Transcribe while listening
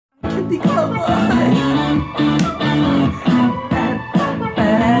Di Kokoy.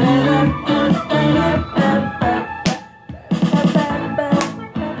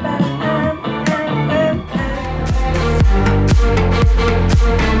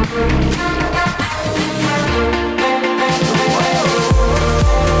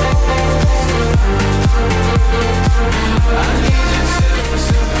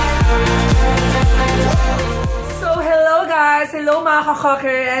 Hello mga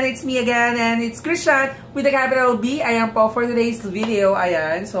kakoker, and it's me again, and it's Christian with the capital B. Ayan po for today's video.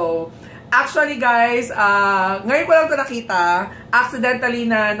 Ayan, so actually guys, ngayon ko lang ito nakita. Accidentally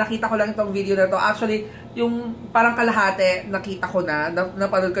na nakita ko lang itong video na to. Actually, yung parang kalahati nakita ko na,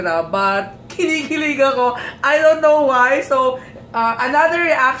 napanood ko na, but kinikilig ako. I don't know why. So, another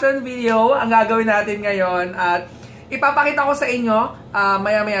reaction video ang gagawin natin ngayon, at ipapakita ko sa inyo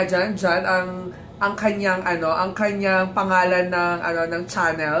maya-maya dyan ang kanyang pangalan ng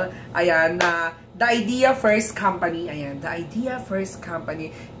channel. Ayan, na The IdeaFist Company. Ayan, The IdeaFist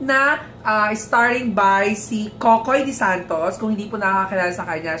Company na starting by si Kokoy de Santos. Kung hindi po nakakakilala sa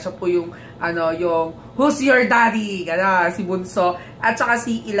kanya, siya po yung yung Who's Your Daddy? Gana, si Bunso, at saka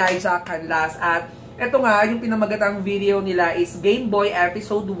si Elijah Canlas. At ito nga, yung pinamagatang video nila is Gameboy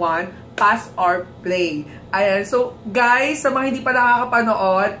Episode 1, Pass or Play. Ayan, so guys, sa mga hindi pa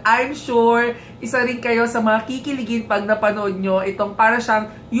nakakapanood, I'm sure isa rin kayo sa mga kikiligin pag napanood nyo itong para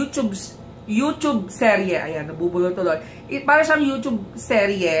siyang YouTube serye. Ayan, nabubulol tuloy. Para siyang YouTube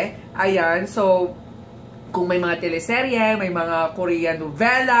serye. Ayan, so kung may mga teleserye, may mga Korean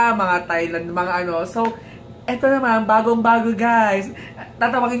novela, mga Thailand, mga so eto naman, bagong-bago guys.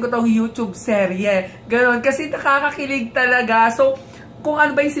 Tatawagin ko tong YouTube serye. Ganon, kasi nakakakilig talaga. So, kung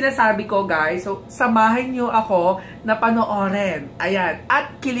ano ba yung sinasabi ko guys, so samahan nyo ako na panoorin. Ayan,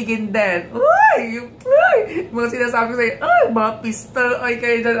 at kiligin din. Uy! Mga sinasabi ko sa'yo, ay, mga pistol, ay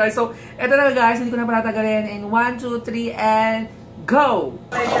kayo dyan. Ay, so, eto na guys, hindi ko na patatagalin. In 1, 2, 3, and go!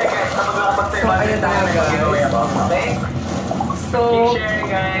 So, ayan na guys. So,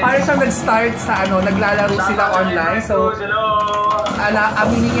 parang siyang nag-start sa naglalaro sila online. So,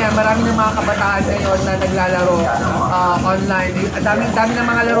 aminin niya, marami ng mga kabataan ngayon na naglalaro online. Dami ng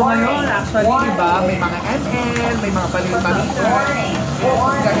mga laro ngayon. Actually, diba? May mga ML, may mga palit-palitan.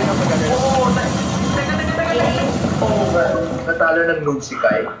 Galing na magaling. Natalo ng noob si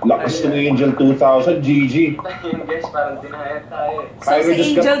Kai. Lakas ng Angel 2000, GG. Yun guys, parang dinahayat tayo. So,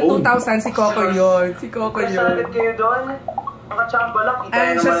 si Angel 2000, si Kokoy yun. Si Kokoy yun. Kasalit kayo doon? Nakachamba lang.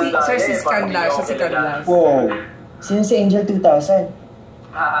 And siya si Canlas. Siya si Canlas. Wow. Sino si Angel 2000?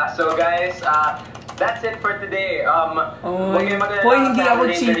 So guys, that's it for today. Hoy, hindi ako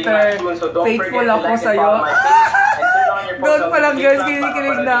cheater. Faithful ako sa'yo. Doon pa lang guys,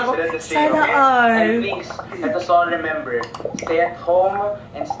 kinikilig na ako. Sana all. And please, let us all remember, stay at home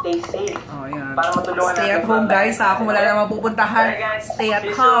and stay safe. Oh, yan. Para matulungan stay at home guys, kung wala namang pupuntahan, stay at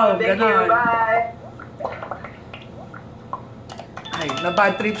home. Ganon. Bye! Ay,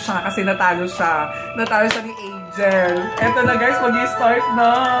 na-bad trip siya kasi natalo siya. Natalo siya ni Angel. Eto na guys, mag-i-start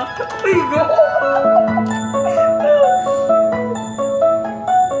na. Ay, go!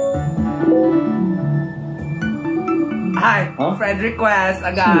 Ay, friend request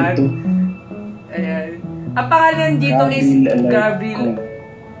agad. Ayan. Ang pangalan dito is Gabriel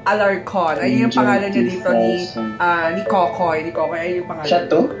Alarcon. Ayun yung pangalan niya dito ni Kokoy. Ni Kokoy, ayun yung pangalan. Siya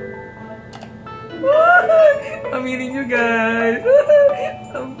to? Aminin nyo guys.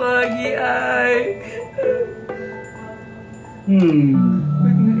 Ang pagi ay.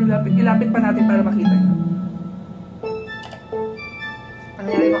 Ilapit pa natin para makita nyo. Ano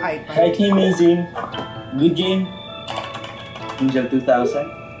nangyari mo iPad? Hi Team Amazing. Good game. Angel 2000.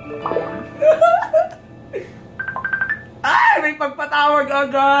 Ay! May pagpatawag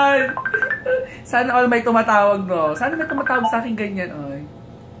agad! Sana all may tumatawag no? Sana may tumatawag sa akin ganyan ay.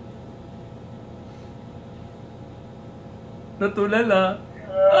 Natulala.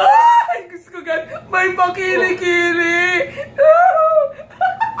 Ay! Gusto ko gan. May pakili-kili!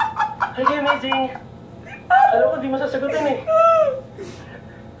 Hi, Amazing! Alam ko, di mo sasagutin eh.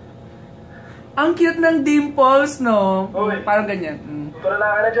 Ang cute ng dimples, no? Uy. Parang ganyan.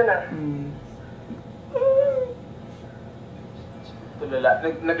 Tulala ka na dyan ah. Tulala.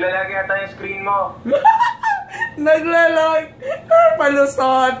 Naglalagay ata yung screen mo. Naglalag.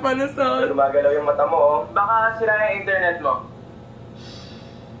 Palusot. Lumagalaw yung mata mo oh. Baka sila yung internet mo.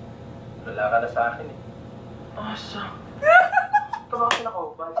 Wala ka na sa akin eh. Awesome. Tumakas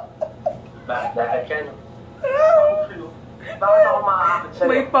ako. Bakit dahil ka no? Bakit ako makakapit sa'yo?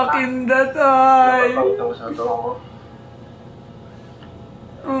 May pakindat ay.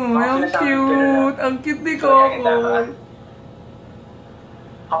 Ang cute. Ang cute ni Kokoy.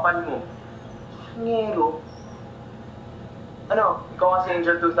 Kapal mo. Ngero. Ano? Ikaw nga si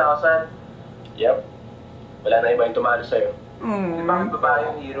Angel 2000? Yep. Wala na iba yung tumalo sa'yo. Di ba babae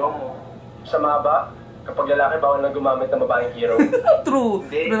yung hero mo? Sama ba? Kapag lalaki, bawal na gumamit ng babaeng hero. True.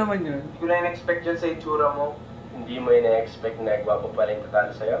 Hindi. Ano naman yun? Hindi ko na in-expect dyan sa itsura mo. Hindi mo ina-expect na gwapo pa rin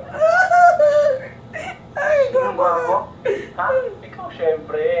tatalo sa'yo? Sino ba ako? Ha? Ikaw,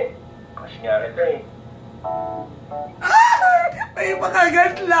 syempre. Crush nga kita eh. May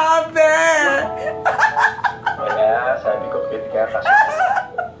makagat labi! Wala, sabi ko cute ka kasi.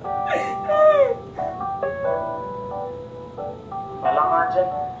 Wala nga dyan.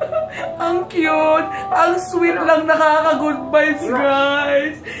 Ang cute! Ang sweet lang, nakaka-good vibes,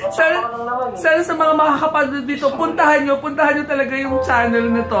 guys! Sana sa mga makakapanood dito, puntahan nyo talaga yung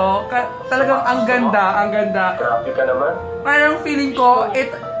channel na to. Talagang ang ganda, ang ganda. Grabe ka naman. Parang feeling ko,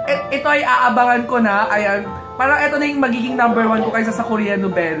 ito ay aabangan ko na, ayan. Parang ito na yung magiging number 1 ko kaysa sa Korean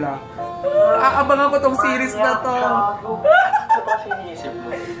novela. Aabangan ko tong series na to. Ano ba sinisip mo?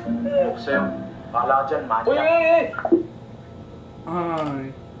 Sa'yo, bala ka dyan, manyak. Uy!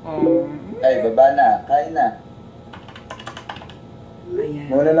 Ay. Oh. Ay, baba na. Kain na. Ayan.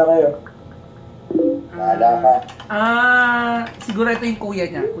 Muna na kayo. Bahala ka. Siguro ito yung kuya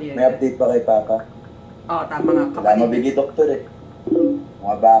niya. May update pa kay Papa? Oo, tama nga. Wala mabigay doktor eh.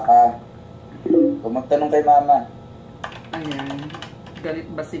 Mga baka. Kung magtanong kay Mama. Ayan. Galit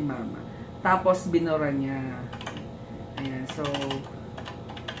ba si Mama? Tapos binura niya. Ayan, so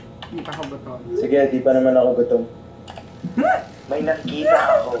hindi pa ako gutom. Sige, di pa naman ako gutom. May nakita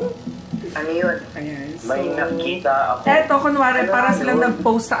ako. Ano yun? Ayan, so May nakita ako. eto, kunwari, para silang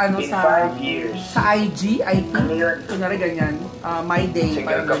nag-post sa ano, In sa 5 years. IG, I think. Ano yun? Kunwari ganyan. My day.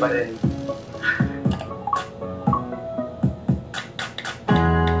 Single ka pa rin.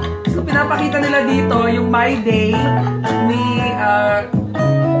 So, pinapakita nila dito yung My Day ni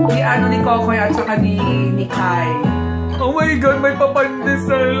Kokoy at saka ni Kai. Oh my God, may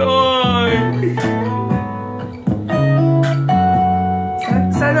papandesal! Ay!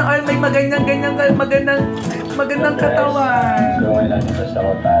 Sana all may magandang katawan. So, wala na basta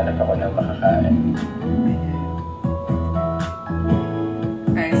ako paanap ako ng makakain.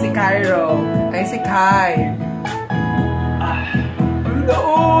 Ay, si Cairo. Ay, si Kai.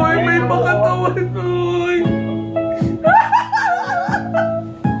 Oy, may pakatawan, oy!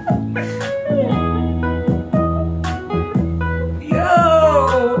 Yo!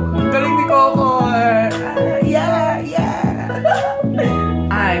 Galing ni Coco. Yeah!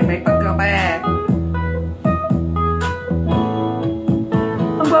 Ay, may pagkape.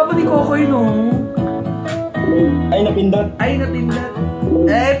 Ang baba ni Cocoy, no? Ay, napindot. Ay, napindot.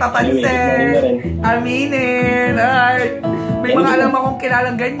 Eh, papansin. Aminin. Ay, may mga alam akong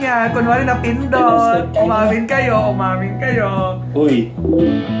kilalang ganyan. Kunwari napindot. Umamin kayo. Uy.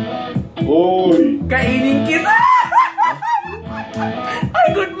 Kainin kita. Ay,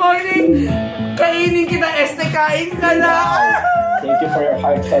 good morning. Kainin kita, kain ka na. Thank you for your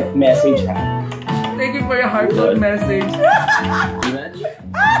heartfelt message, ha? Thank you for your heartfelt message.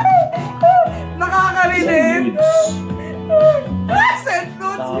 Nakakarinig. Send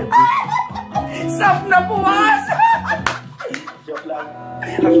nudes. Sap na puwas. Joke lang.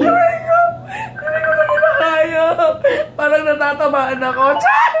 Hindi ko na kinakaya. Parang natatamaan ako.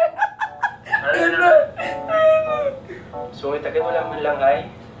 Sungit agad, wala man lang ay.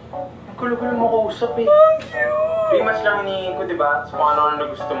 Ang gulo-gulo mo ko usap eh. Famous lang ni ko, diba? Sa mga ano na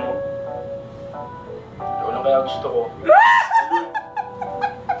gusto mo. Ano lang kaya gusto ko?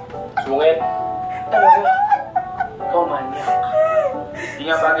 Sungit. Talaga. Ikaw manyak. Hindi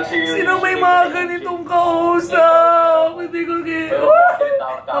nga bagay sa'yo yun. Sino may mga ganitong kausap? Hindi ko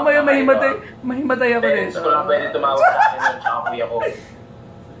mamaya mahimatay ako Parents dito. ko lang pwede tumawag sa akin nun, tsaka kuya ko.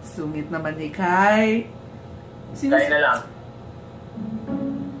 Sungit naman ni Kai. Kaya na lang.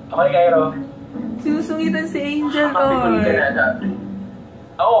 Okay, Cairo. Sinusungitan si Angel, Kapigol ka na, Gabriel.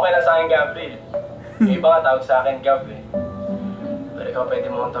 Ako, okay lang sa akin, Gabriel. Yung iba nga tawag sa akin, Gab eh. Pero ikaw pwede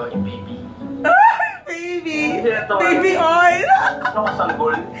mo akong tawagin, baby. Baby! Baby oil! Ano ka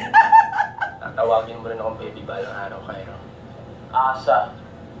sanggol? Tatawagin mo rin akong baby balang araw, Cairo. Asa.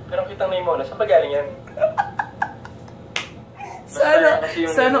 Pero kitang name mo, nasa ba galing yan?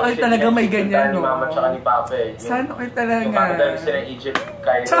 Sana all talaga may ganyan, no? Ni Mama tsaka ni Papa eh. Sana all talaga. Yung Papa talaga sila Egypt,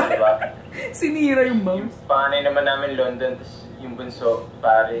 Cairo, diba? Sinira yung mouse. Yung panganay naman namin London, tapos yung bunso,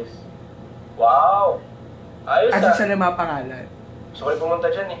 Paris. Wow! Ayos Kasi siya na mapangalan. Gusto ko rin pumunta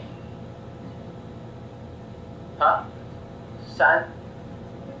dyan eh. Ha? Saan?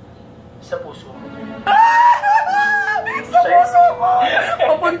 Sa puso mo. Sa puso mo!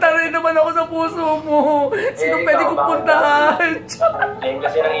 Papunta rin naman ako sa puso mo. Sino pwede kong puntahan? Name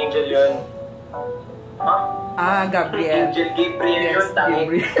kasi ng angel yun. Ha? Ah, Gabriel. Angel Gabriel yun, Yes, tangi.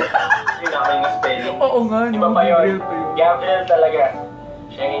 Gabriel. Yun ako yung spelling. Oo nga, Iba no, pa yun. Gabriel pa yun. Gabriel talaga.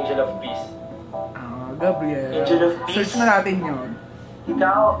 Siya yung angel of peace. Ah, Gabriel. Angel of peace. Search na natin yun.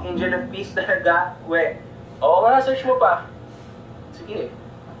 Ikaw, angel of peace talaga. We. Oo nga, search mo pa. Sige.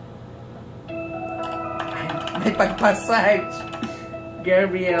 May pagpa-search.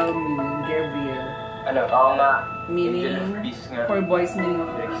 Gabriel, meaning Gabriel. Ano? Oo nga. Meaning, Angel of peace nga. for boys, meaning of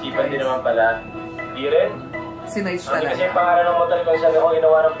Nag-isipan din naman pala. Di rin. Sinerch Kasi talaga. yung pangalan ng motel kung saan ako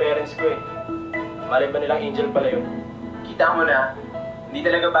ginawa ng parents ko eh. Malay ba nilang angel pala yun? Kita mo na, hindi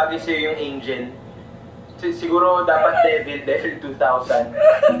talaga bagay sa'yo yung angel. Siguro dapat devil 2000.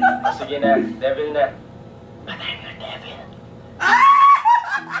 Sige na, devil na. Patay mo, devil.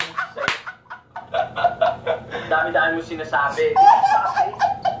 Dami-dami mo sinasabi.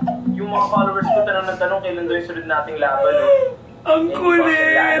 Yung mga followers ko tanong ng tanong kailan daw yung sunod nating laban. Ang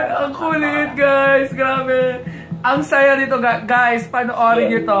kulit! Ang kulit, guys! Grabe! Ang saya nito, guys.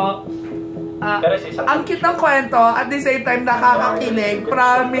 Panoorin nyo to. Ang cute ng kwento, at the same time, nakakakilig.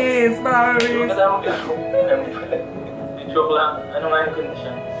 Promise! Promise! Joke lang. Ano nga yung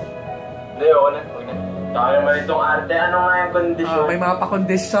kondisyon? Hindi, okay na. Tayo naman itong arte. Ano nga yung kondisyon? May mga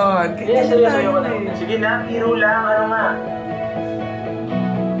pakondisyon. Yes, seryoso na. Sige na, biro lang. Ano nga?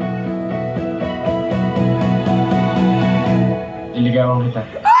 Liligawan kita.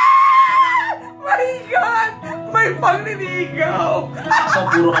 My God! May pangliligaw! Sa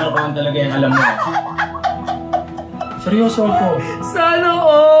puro kalokohan talaga yung alam mo. Seryoso ako. Sana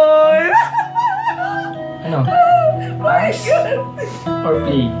all! Ano? My God! Or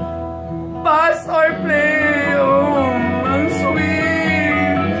play? Pass or play! Oh, ang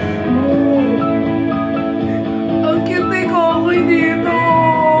sweet! Ang cute ni Kokoy dito!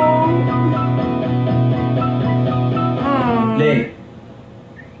 Play.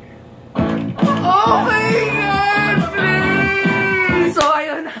 Okay, God, please! So,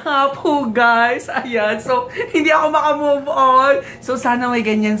 ayun na nga po, guys. Ayan. So, hindi ako makamove on. So, sana may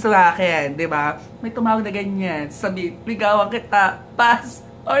ganyan sa akin, di ba? May tumawag na ganyan. Sabi, ligawan kita. Pass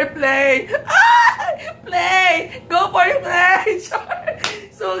or play. Ah! Play! Go for play!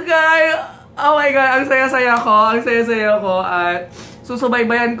 So, guys, oh my God, ang saya-saya ko. Ang saya-saya ko. At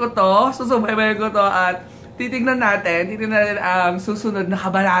susubaybayan ko to. At titignan natin ang susunod na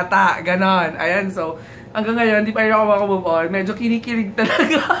kabanata. Ganon. Ayan, so, hanggang ngayon, hindi pa rin ako makamove on. Medyo kinikilig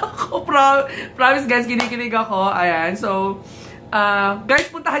talaga ako. Promise, guys, kinikilig ako. Ayan, so, guys,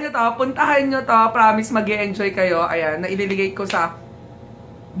 puntahan nyo to. Promise, mag-e-enjoy kayo. Ayan, na ililigay ko sa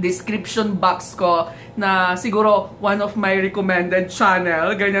description box ko na siguro one of my recommended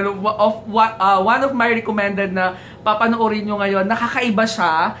channel. Ganyan, one of my recommended na papanoorin nyo ngayon. Nakakaiba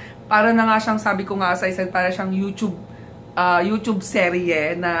siya. Para na nga siyang, sabi ko nga sa isa, para siyang YouTube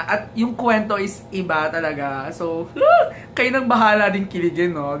serye na, at yung kwento is iba talaga. So, kayo nang bahala din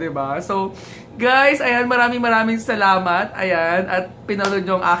kiligin, no? Diba? So, guys, ayan, maraming salamat. Ayan, at pinanood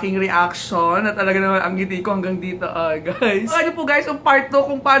yung aking reaction. At talaga naman ang ngiti ko hanggang dito, guys. So, ano po guys, yung part 2,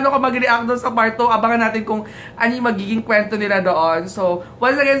 kung paano ka mag-react doon sa part 2, abangan natin kung ano yung magiging kwento nila doon. So,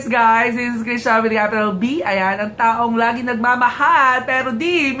 once again, guys, this is Krisha with the capital B. Ayan, ang taong lagi nagmamahal, pero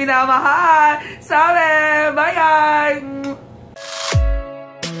di minamahal. Sabi, bye!